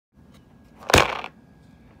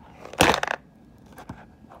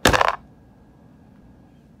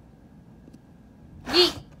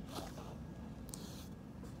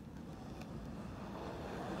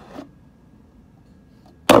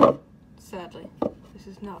Actually, this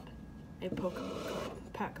is not a Pokemon card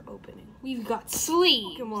pack opening. We've got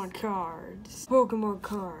sleeves, Pokemon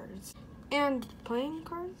cards, and playing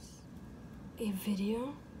cards. A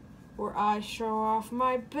video where I show off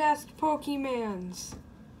my best Pokemons.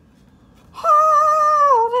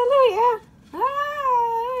 Hallelujah!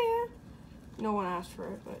 Hallelujah! No one asked for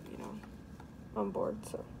it, but you know, I'm bored,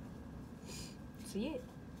 so yeah.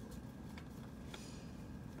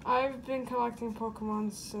 I've been collecting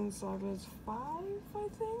Pokemon since I was 5, I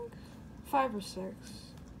think. 5 or 6.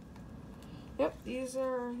 Yep, these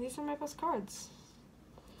are my best cards.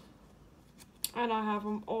 And I have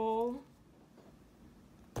them all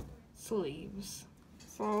sleeves.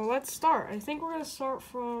 So let's start. I think we're gonna start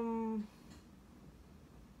from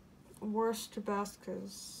worst to best,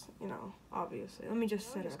 because, you know, obviously. Let me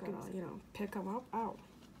just set it up, you know, pick them up. Ow.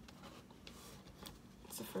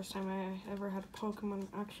 It's the first time I ever had a Pokemon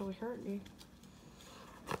actually hurt me.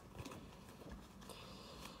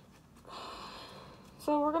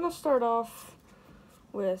 So we're gonna start off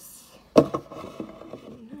with,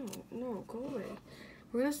 no, go away.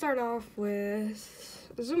 We're gonna start off with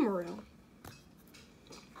Zoomeril.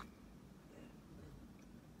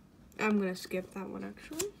 I'm gonna skip that one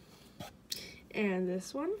actually. And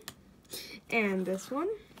this one. And this one.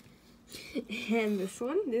 And this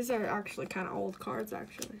one. These are actually kind of old cards,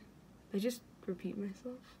 actually. I just repeat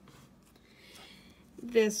myself.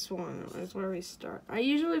 This one is where we start. I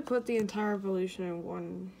usually put the entire evolution in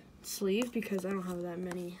one sleeve because I don't have that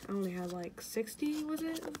many. I only have like 60, was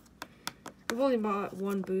it? I've only bought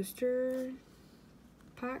one booster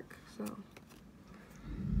pack, so.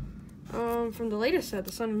 From the latest set,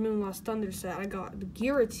 the Sun and Moon Lost Thunder set, I got the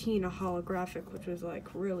Giratina holographic, which was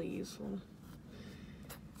like really useful.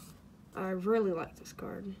 I really like this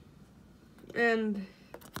card. And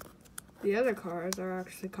the other cards are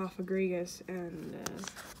actually Cofagrigus and,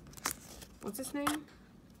 what's his name?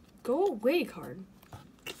 Go away card.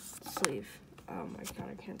 Sleeve. Oh my god,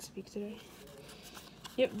 I can't speak today.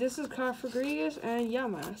 Yep, this is Cofagrigus and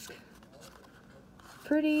Yamask.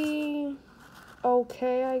 Pretty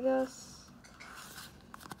okay, I guess.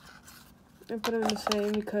 I put them in the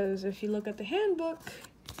same because if you look at the handbook,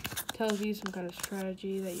 it tells you some kind of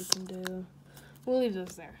strategy that you can do. We'll leave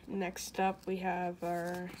those there. Next up, we have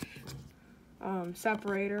our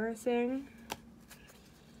separator thing.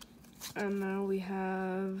 And now we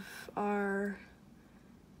have our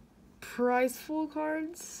prizeful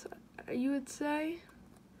cards, you would say.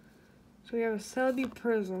 So we have a Celebi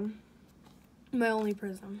Prism. My only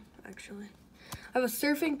Prism, actually. I have a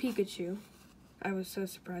Surfing Pikachu. I was so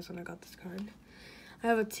surprised when I got this card. I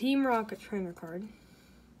have a Team Rocket Trainer card.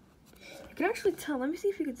 You can actually tell, let me see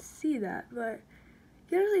if you can see that, but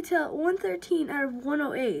you can actually tell 113 out of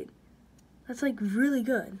 108. That's like really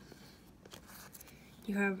good.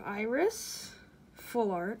 You have Iris,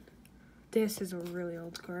 full art. This is a really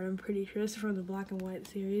old card, I'm pretty sure. This is from the Black and White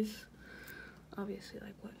series. Obviously,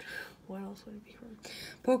 like what else would it be from?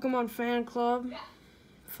 Pokemon Fan Club,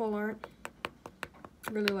 full art.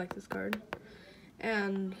 Really like this card.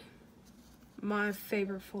 And my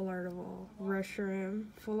favorite full art of all, Reshiram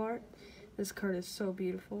full art. This card is so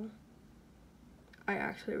beautiful. I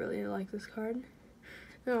actually really like this card.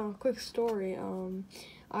 No, quick story. When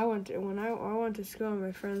I went to school,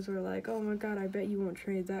 my friends were like, "Oh my god, I bet you won't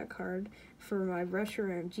trade that card for my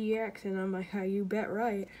Reshiram GX," and I'm like, "How you bet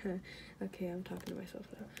right." Okay, I'm talking to myself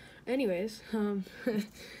now. Anyways,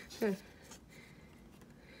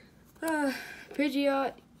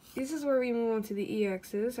 Pidgeot. This is where we move on to the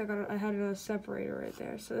EXs. I had a separator right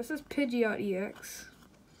there. So this is Pidgeot EX.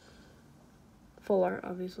 Full art,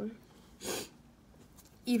 obviously.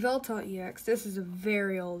 Yveltal EX. This is a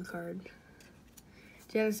very old card.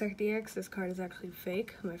 Genesect EX. This card is actually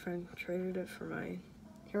fake. My friend traded it for my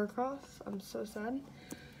Heracross. I'm so sad.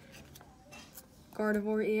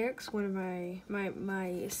 Gardevoir EX. One of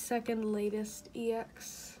my second latest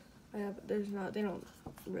EX. They don't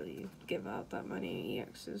really give out that many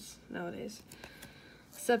EXs nowadays.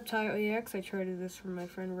 Sceptile EX, I traded this from my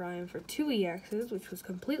friend Ryan for 2 EXs, which was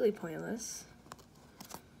completely pointless.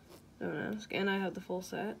 Don't ask. And I have the full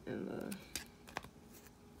set in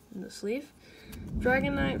the sleeve.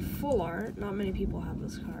 Dragonite full art. Not many people have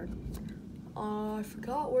this card. I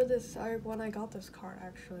forgot when I got this card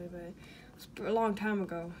actually, but it was a long time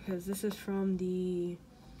ago because this is from the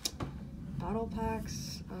Battle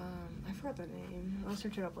Packs. I forgot the name. I'll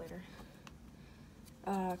search it up later.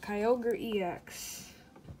 Kyogre EX.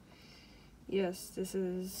 Yes, this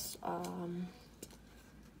is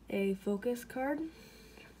a focus card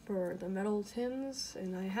for the metal tins,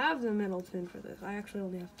 and I have the metal tin for this. I actually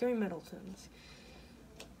only have 3 metal tins.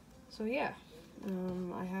 So yeah,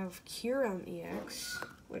 I have Kyurem EX,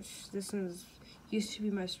 which this is used to be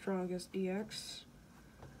my strongest EX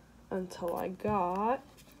until I got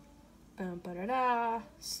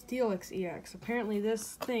Steelix EX. Apparently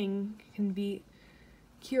this thing can beat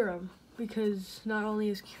Kyurem because not only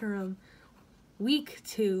is Kyurem weak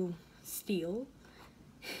to steel,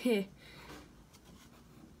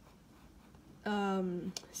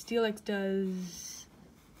 Steelix does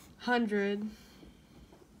 100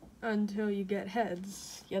 until you get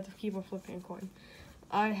heads. You have to keep on flipping a coin.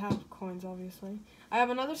 I have coins, obviously. I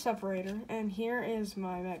have another separator, and here is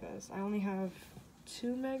my megas. I only have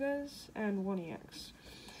 2 megas and 1 EX.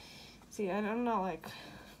 See, and I'm not like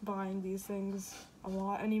buying these things a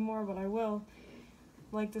lot anymore, but I will.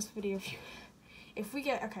 Like this video, if we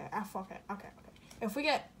get, okay, fuck it, okay. If we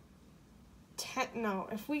get 10, no,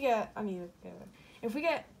 if we get, if we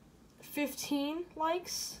get 15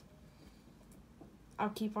 likes,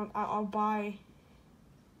 I'll buy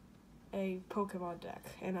a Pokemon deck,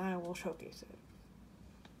 and I will showcase it.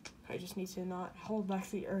 I just need to not hold back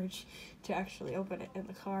the urge to actually open it in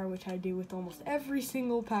the car, which I do with almost every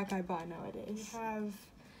single pack I buy nowadays. I have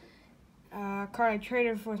a card I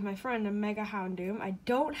traded with my friend, a Mega Houndoom. I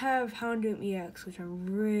don't have Houndoom EX, which I'm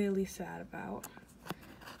really sad about.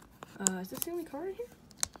 Is this the only card in here?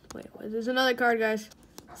 Wait, there's another card, guys.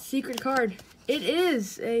 Secret card. It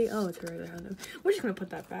is a, oh, it's a regular Houndoom. We're just going to put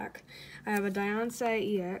that back. I have a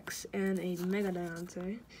Diancie EX and a Mega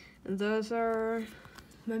Diancie. And those are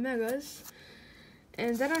my Megas.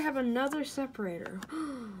 And then I have another separator.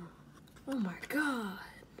 Oh my god.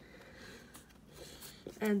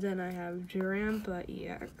 And then I have Jirampa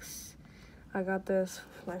EX. I got this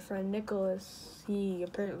with my friend Nicholas. He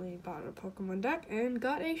apparently bought a Pokemon deck and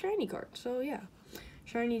got a shiny card. So yeah,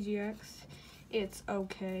 shiny GX. It's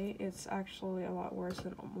okay. It's actually a lot worse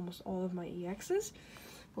than almost all of my EXs.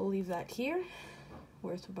 We'll leave that here.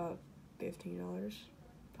 Worth about $15,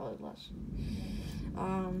 probably less.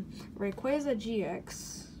 Rayquaza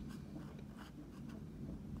GX.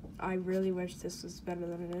 I really wish this was better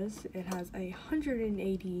than it is. It has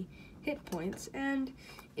 180 hit points, and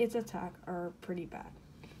its attack are pretty bad.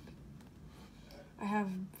 I have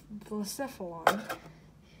Blacephalon,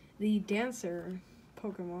 the dancer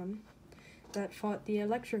Pokemon that fought the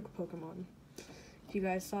electric Pokemon. If you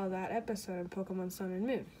guys saw that episode of Pokemon Sun and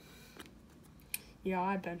Moon. Yeah,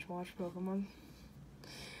 I bench watch Pokemon.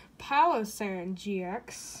 Palossand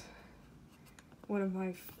GX. One of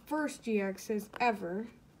my first GXs ever.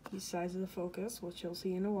 Besides the focus, which you'll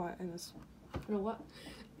see in a while.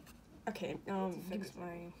 Okay, fix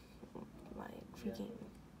my freaking.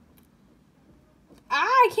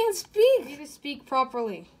 I can't speak. I need to speak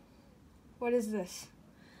properly. What is this?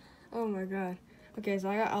 Oh my god. Okay, so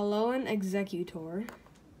I got Alolan Executor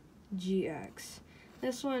GX.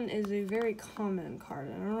 This one is a very common card.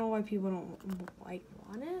 I don't know why people don't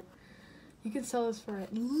want it. You can sell this for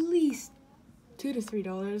at least $2 to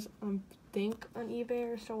 $3. Think on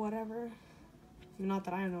eBay or so whatever. Not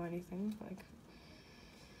that I know anything. Like,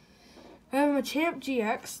 I have a Machamp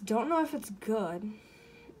GX. Don't know if it's good.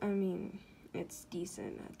 I mean, it's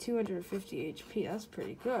decent. 250 HP. That's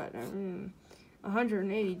pretty good. I mean,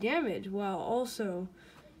 180 damage. While also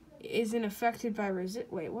isn't affected by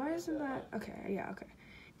Wait, why isn't that? Okay, yeah, okay.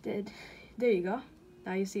 There you go.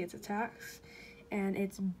 Now you see its attacks. And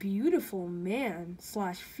it's beautiful man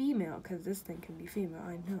 / female, because this thing can be female.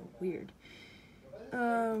 I know, weird.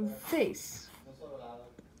 Face.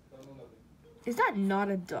 Is that not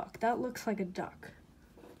a duck? That looks like a duck.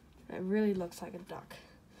 It really looks like a duck.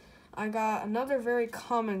 I got another very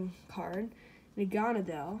common card,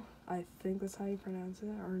 Naganadel. I think that's how you pronounce it.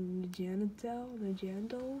 Or Nagandel?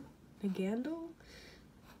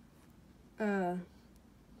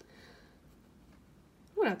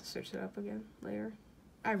 I'm gonna have to search it up again later.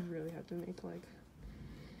 I really have to make, like,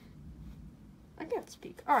 I can't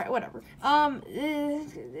speak. Alright, whatever.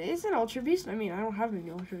 It's an Ultra Beast. I mean, I don't have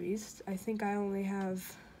any Ultra Beasts. I think I only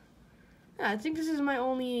have, I think this is my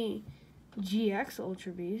only GX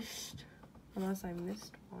Ultra Beast. Unless I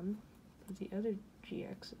missed one of the other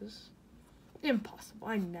GXs. Impossible.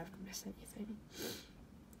 I never miss anything.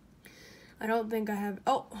 I don't think I have,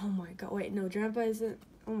 oh my god, wait, no, Drampa isn't.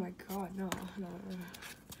 Oh my god, no.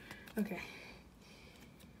 Okay.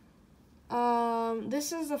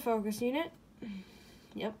 This is the focus unit.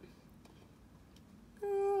 Yep.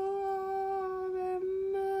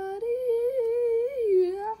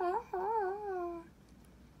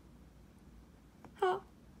 Huh.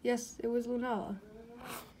 Yes, it was Lunala.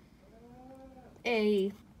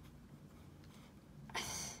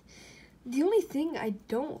 The only thing I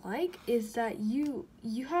don't like is that you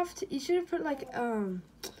should have put like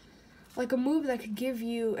like a move that could give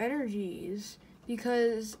you energies,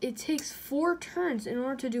 because it takes 4 turns in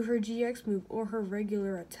order to do her GX move or her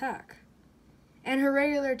regular attack. And her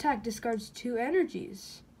regular attack discards 2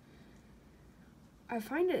 energies. I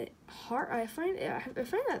find it hard. I find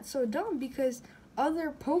that so dumb, because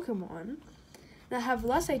other Pokemon that have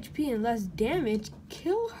less HP and less damage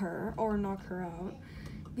kill her or knock her out,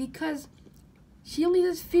 because she only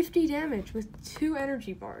does 50 damage with 2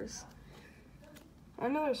 energy bars. I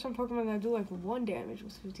know there's some Pokemon that do like 1 damage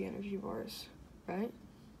with 50 energy bars, right?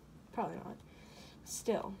 Probably not.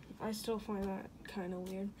 Still, I still find that kind of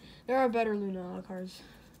weird. There are better Lunala cards.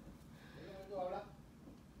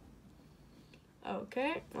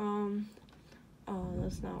 Okay,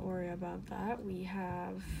 let's not worry about that. We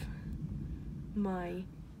have my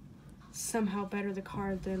somehow better the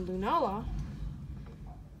card than Lunala.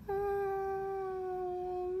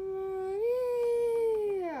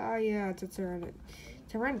 Yeah, it's a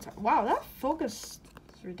Tyranitar. Wow, that focus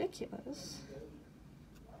is ridiculous.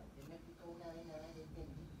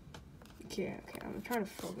 Okay, I'm trying to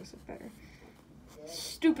focus it better.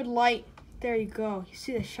 Stupid light. There you go. You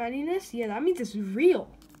see the shininess? Yeah, that means it's real.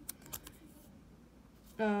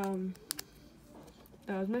 That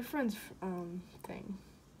was my friend's thing.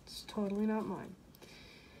 It's totally not mine.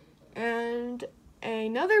 And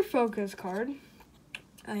another focus card.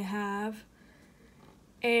 I have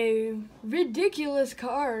a ridiculous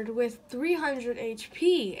card with 300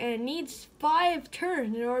 HP, and it needs 5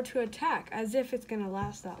 turns in order to attack, as if it's gonna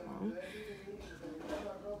last that long.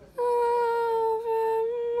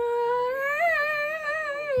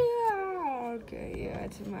 Okay, yeah,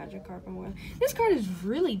 it's a Magikarp. This card is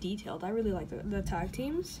really detailed. I really like the tag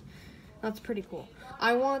teams. That's pretty cool.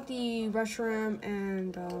 I want the Reshiram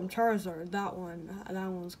and Charizard. That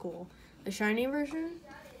one's cool. The shiny version,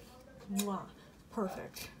 mwah,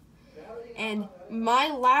 perfect. And my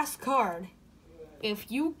last card,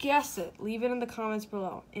 if you guess it, leave it in the comments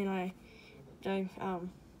below. And I trying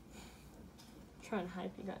to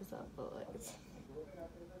hype you guys up, but like it's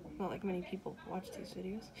not like many people watch these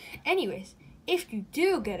videos. Anyways, if you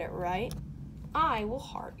do get it right, I will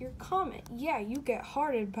heart your comment. Yeah, you get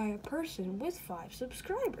hearted by a person with 5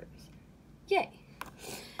 subscribers. Yay.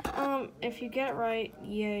 If you get it right,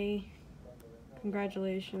 yay.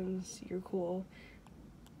 Congratulations, you're cool.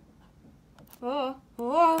 Okay,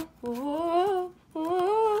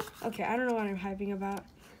 I don't know what I'm hyping about.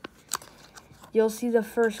 You'll see the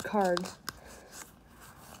first card.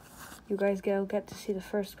 You guys get to see the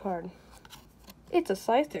first card. It's a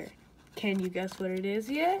Scyther. Can you guess what it is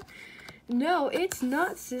yet? No, it's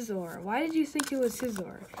not Scizor. Why did you think it was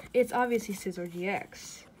Scizor? It's obviously Scizor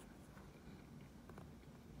GX.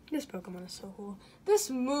 This Pokemon is so cool. This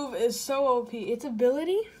move is so OP. Its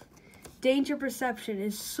ability, Danger Perception,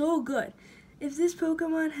 is so good. If this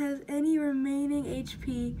Pokemon has any remaining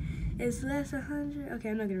HP, it's less 100. Okay,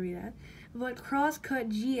 I'm not gonna read that. But Crosscut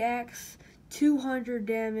GX, 200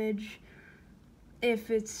 damage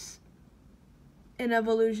if it's an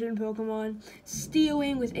evolution Pokemon.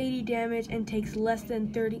 Stealing with 80 damage and takes less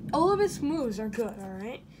than 30. All of its moves are good,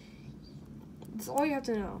 alright? That's all you have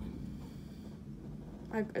to know.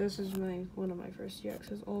 This is one of my first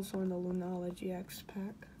GXs, also in the Lunala GX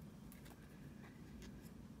pack.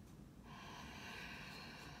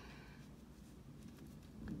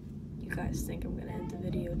 You guys think I'm gonna end the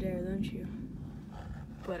video there, don't you?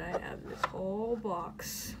 But I have this whole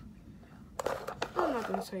box. I'm not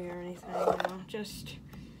gonna show you anything now, just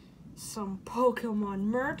some Pokemon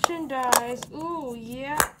merchandise. Ooh,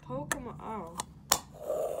 yeah, Pokemon. Oh,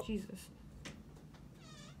 Jesus.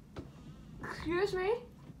 Excuse me?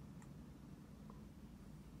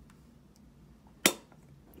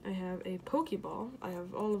 I have a Pokeball. I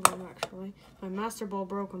have all of them, actually. My Master Ball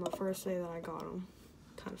broke on the first day that I got them.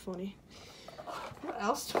 Kind of funny. What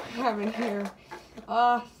else do I have in here?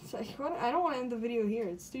 I don't want to end the video here.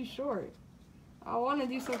 It's too short. I want to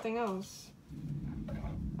do something else.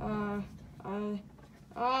 Oh, I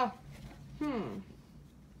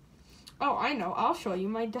know. I'll show you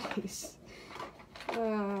my dice.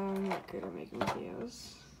 I'm not good at making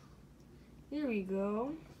videos. Here we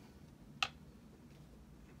go.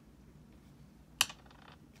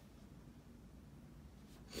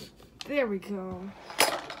 There we go.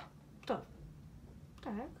 What the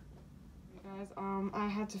heck? Guys, I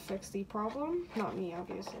had to fix the problem. Not me,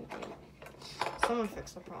 obviously, but someone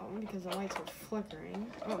fixed the problem because the lights were flickering.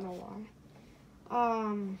 I don't know why.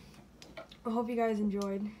 I hope you guys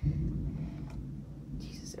enjoyed.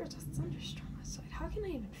 Jesus, there's a thunderstorm outside. How can I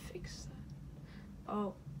even fix that?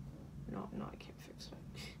 Oh, no, I can't fix it.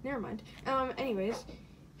 Never mind. Anyways,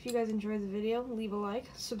 if you guys enjoyed the video, leave a like,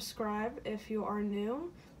 subscribe if you are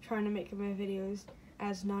new. trying to make my videos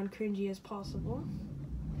as non-cringy as possible.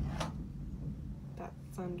 That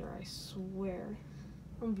thunder, I swear.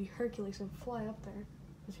 I'm gonna be Hercules and fly up there.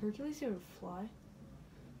 Does Hercules even fly?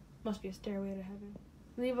 Must be a stairway to heaven.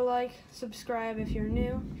 Leave a like, subscribe if you're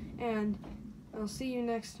new, and I'll see you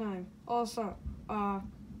next time. Also,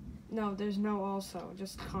 no, there's no also.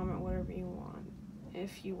 Just comment whatever you want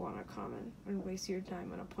if you want to comment and waste your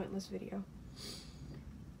time on a pointless video.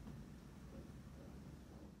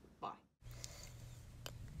 Bye.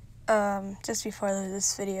 Just before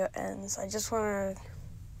this video ends, I just want to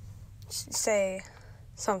say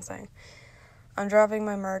something. I'm dropping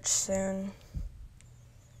my merch soon.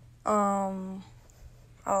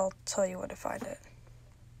 I'll tell you where to find it.